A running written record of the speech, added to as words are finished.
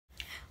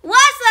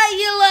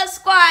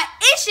Squad?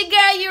 It's your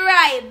girl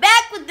Uriah,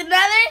 back with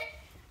another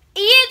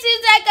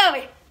YouTube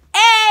takeover.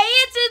 Hey,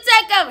 YouTube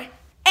takeover.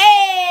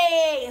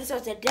 Hey, and so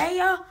today,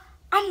 y'all,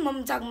 I'm gonna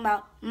be talking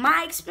about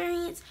my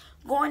experience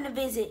going to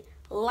visit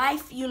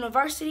Life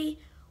University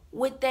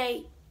with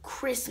their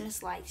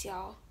Christmas lights,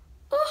 y'all.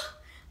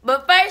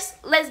 But first,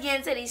 let's get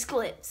into these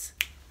clips.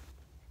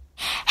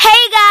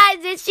 Hey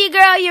guys, it's your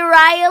girl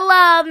Uriah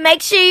Love.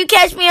 Make sure you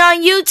catch me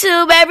on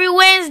YouTube every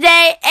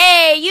Wednesday.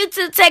 Hey,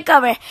 YouTube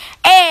takeover.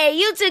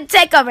 Hey, YouTube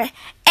takeover.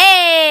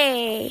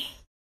 Hey.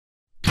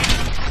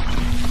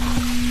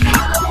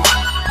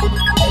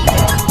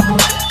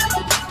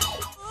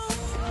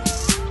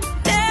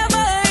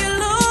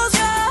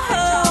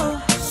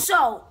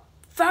 So,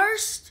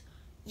 first,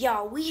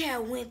 y'all, we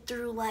had went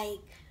through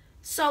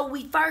so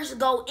we first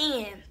go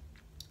in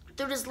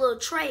through this little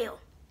trail.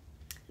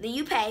 Then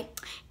you pay,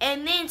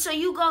 and then so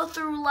you go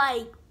through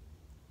I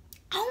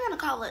don't want to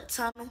call it a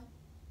tunnel.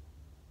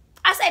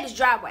 I say this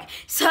driveway.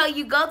 So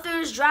you go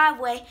through this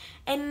driveway,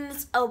 and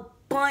it's a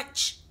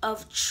bunch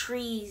of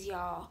trees,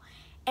 y'all,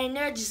 and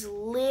they're just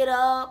lit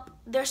up.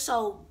 They're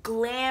so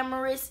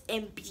glamorous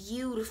and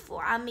beautiful.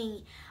 I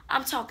mean,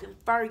 I'm talking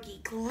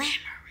Fergie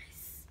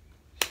glamorous.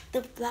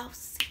 The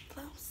flossy.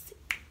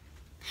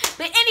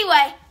 But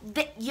anyway,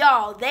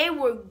 y'all, they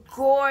were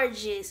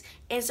gorgeous.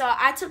 And so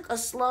I took a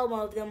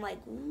slow-mo of them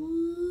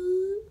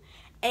woo.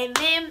 And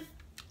then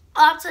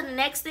up to the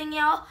next thing,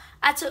 y'all,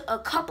 I took a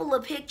couple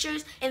of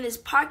pictures in this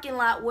parking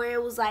lot where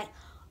it was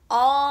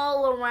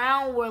all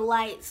around were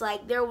lights.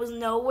 There was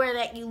nowhere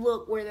that you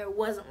look where there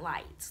wasn't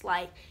lights.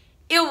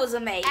 It was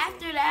amazing.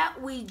 After that,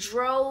 we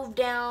drove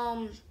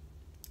down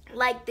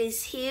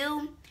this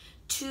hill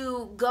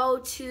to go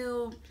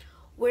to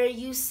where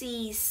you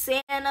see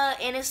Santa,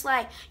 and it's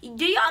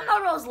do y'all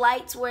know those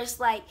lights where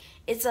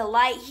it's a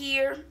light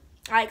here?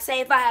 Say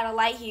if I had a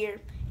light here,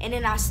 and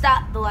then I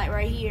stop the light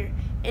right here,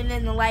 and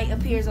then the light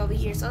appears over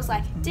here. So it's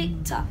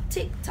tick tock,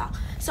 tick tock.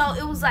 So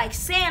it was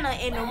Santa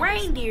and the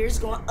reindeers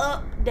going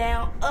up,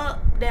 down,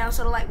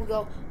 so the light would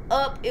go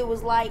up, it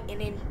was light,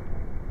 and then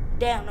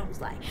down, it was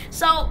light.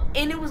 So,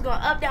 and it was going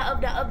up, down, up,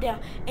 down, up,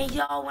 down. And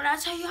y'all, when I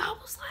tell you, I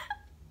was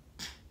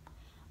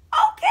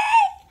okay.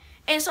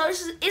 And so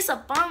it's a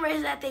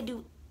fundraiser that they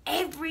do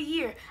every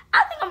year.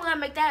 I think I'm going to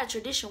make that a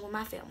tradition with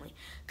my family.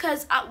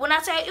 Because when I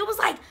tell you, it was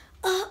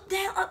up,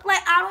 down, up.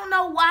 I don't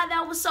know why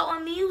that was so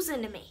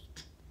amusing to me.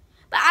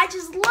 But I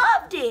just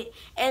loved it.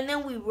 And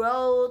then we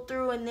rolled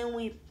through, and then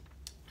we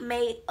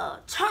made a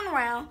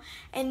turnaround.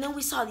 And then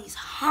we saw these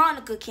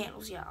Hanukkah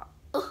candles, y'all.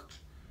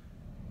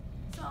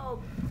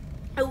 So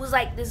it was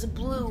this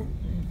blue,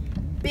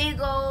 big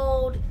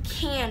old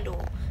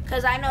candle.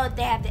 Because I know that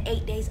they have the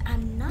 8 days.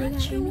 I'm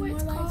not sure what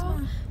it's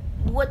called,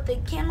 what the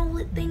candle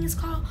lit thing is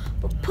called.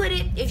 But put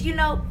it, if you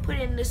know, put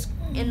it in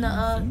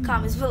the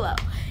comments below.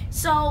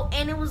 So,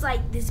 and it was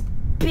this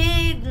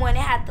big one.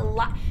 It had the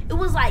light. It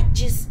was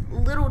just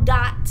little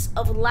dots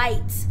of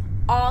lights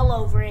all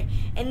over it.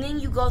 And then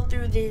you go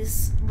through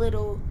this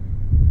little,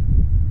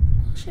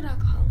 what should I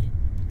call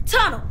it?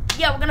 Tunnel.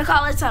 Yeah, we're going to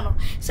call it a tunnel.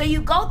 So you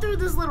go through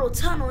this little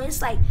tunnel.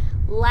 It's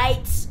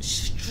lights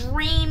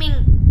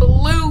streaming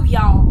blue,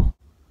 y'all.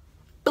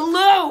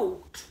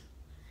 Blue.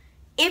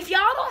 If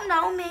y'all don't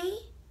know me,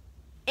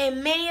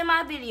 in many of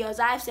my videos,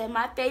 I've said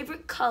my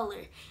favorite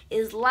color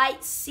is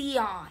light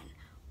cyan.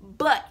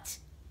 But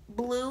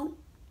blue,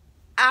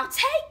 I'll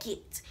take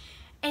it.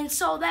 And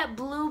so that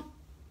blue,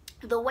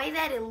 the way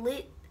that it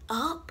lit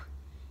up,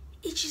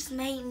 it just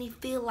made me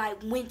feel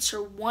like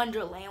Winter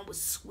Wonderland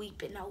was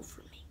sweeping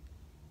over me.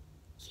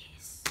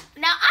 Yes.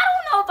 Now, I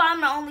don't know if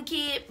I'm the only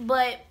kid,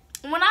 but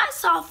when I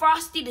saw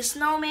Frosty the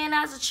Snowman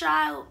as a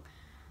child,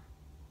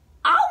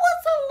 I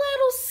was a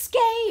little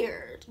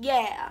scared.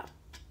 Yeah.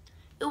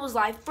 It was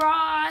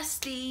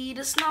Frosty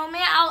the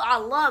Snowman. I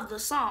love the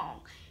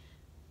song.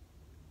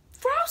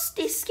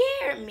 Frosty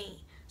scared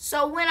me.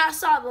 So when I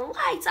saw the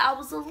lights, I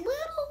was a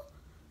little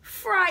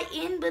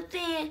frightened. But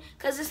then,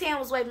 because his hand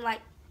was waving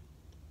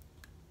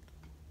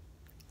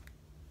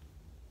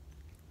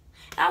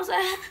I was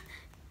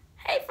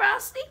hey,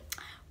 Frosty.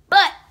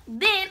 But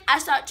then I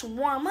started to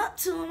warm up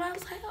to him. I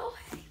was oh,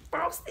 hey,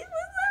 Frosty.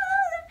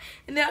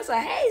 And then I was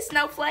hey,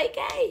 Snowflake,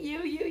 hey,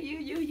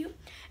 you.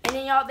 And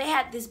then, y'all, they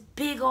had this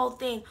big old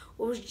thing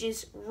where it was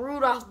just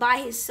Rudolph by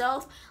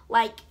himself.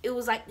 It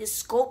was this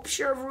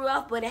sculpture of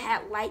Rudolph, but it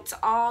had lights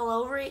all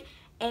over it.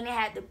 And it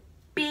had the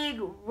big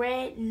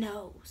red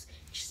nose.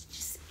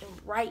 Just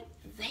right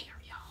there,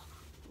 y'all.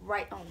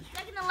 Right on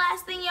there. Second to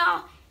last thing,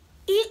 y'all,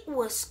 it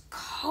was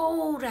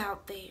cold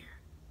out there.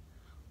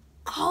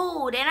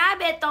 Cold. And I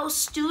bet those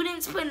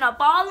students putting up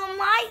all them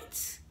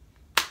lights,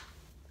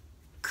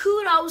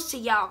 kudos to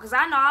y'all, because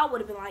I know I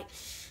would have been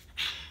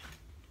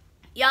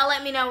y'all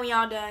let me know when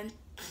y'all done.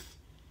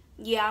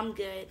 Yeah, I'm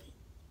good.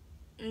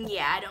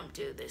 Yeah, I don't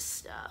do this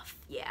stuff.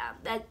 Yeah,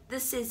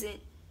 this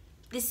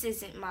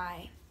isn't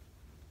my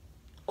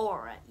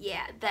aura.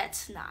 Yeah,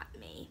 that's not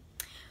me.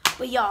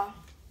 But y'all,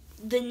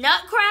 the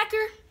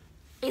Nutcracker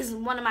is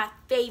one of my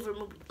favorite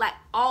movies,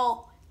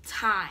 all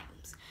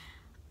times.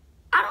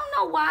 I don't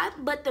know why,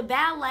 but the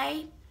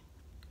ballet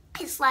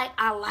It's like,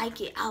 I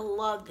like it. I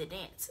love the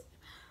dancing.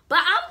 But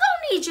I'm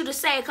going to need you to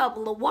say a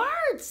couple of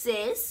words,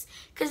 sis.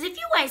 Because if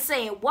you ain't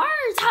saying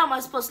words, how am I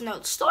supposed to know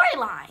the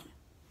storyline?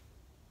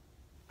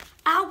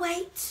 I'll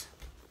wait.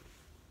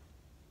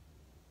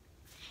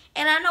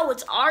 And I know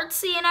it's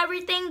artsy and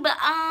everything, but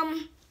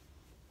I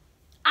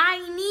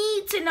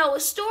need to know a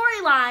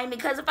storyline,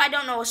 because if I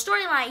don't know a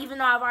storyline, even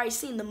though I've already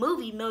seen the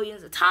movie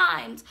millions of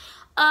times,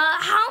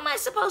 how am I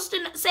supposed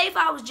to say if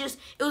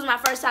it was my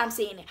first time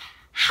seeing it?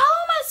 How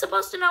am I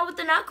supposed to know what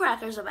the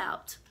Nutcracker's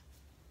about?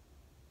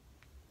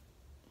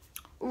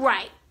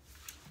 Right.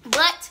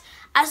 But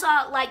I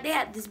saw, like, they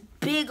had this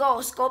big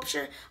old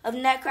sculpture of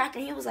Nutcracker,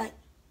 and he was like,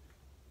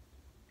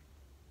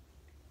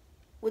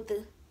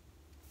 it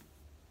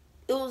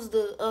was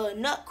the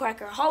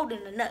Nutcracker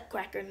holding the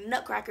Nutcracker, and the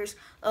Nutcracker's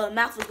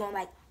mouth was going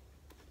like.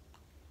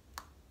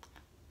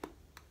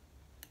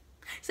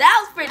 So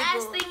that was pretty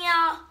cool. Last thing,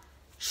 y'all,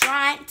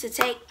 trying to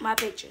take my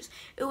pictures.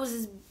 It was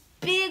this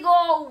big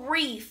old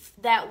reef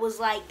that was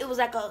like, it was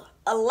like a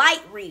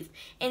light reef.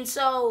 And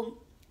so,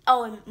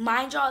 and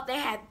mind y'all, they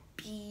had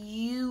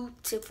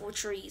beautiful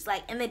trees.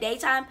 Like, in the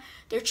daytime,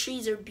 their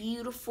trees are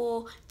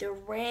beautiful. They're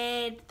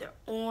red, they're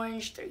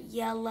orange, they're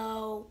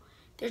yellow.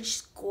 They're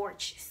just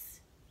gorgeous.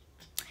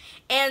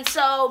 And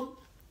so,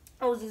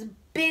 it was this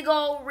big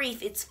old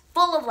reef. It's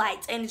full of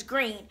lights, and it's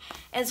green.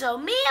 And so,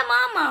 me and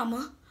my mama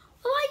were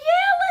like,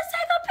 yeah, let's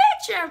take a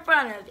picture in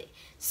front of it.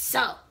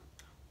 So,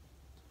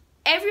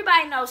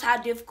 everybody knows how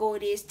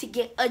difficult it is to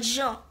get a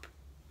jump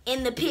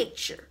in the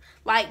picture.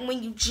 Like,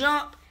 when you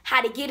jump,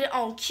 how to get it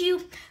on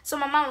cue. So,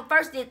 my mama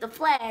first did the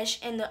flash,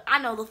 and I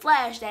know the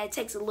flash, that it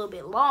takes a little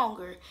bit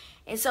longer.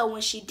 And so,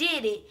 when she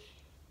did it,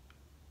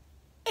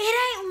 it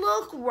ain't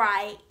look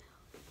right,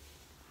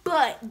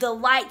 but the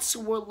lights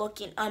were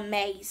looking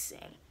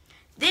amazing.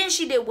 Then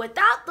she did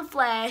without the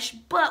flash,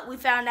 but we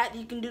found out that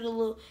you can do the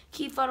little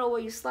key photo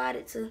where you slide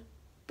it to,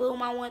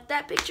 boom, I want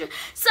that picture.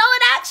 So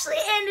it actually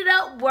ended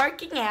up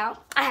working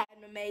out. I had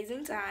an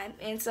amazing time,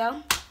 and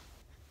so,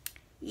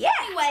 yeah.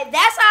 Anyway,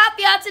 that's all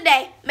for y'all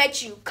today. Make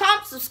sure you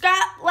comment,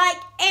 subscribe, like,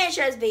 and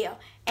share this video.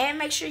 And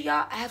make sure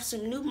y'all, I have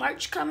some new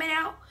merch coming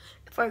out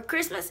for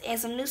Christmas and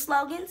some new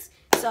slogans.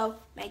 So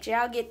make sure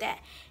y'all get that.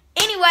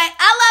 Anyway,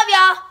 I love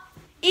y'all.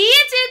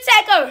 YouTube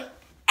takeover.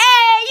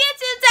 Hey,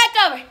 YouTube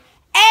takeover.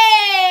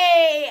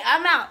 Hey,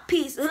 I'm out.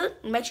 Peace.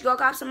 Make sure you go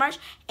cop some merch.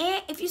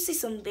 And if you see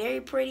some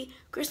very pretty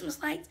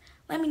Christmas lights,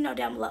 let me know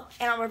down below.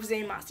 And I'm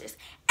representing Monsters.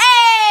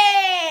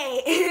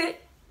 Hey.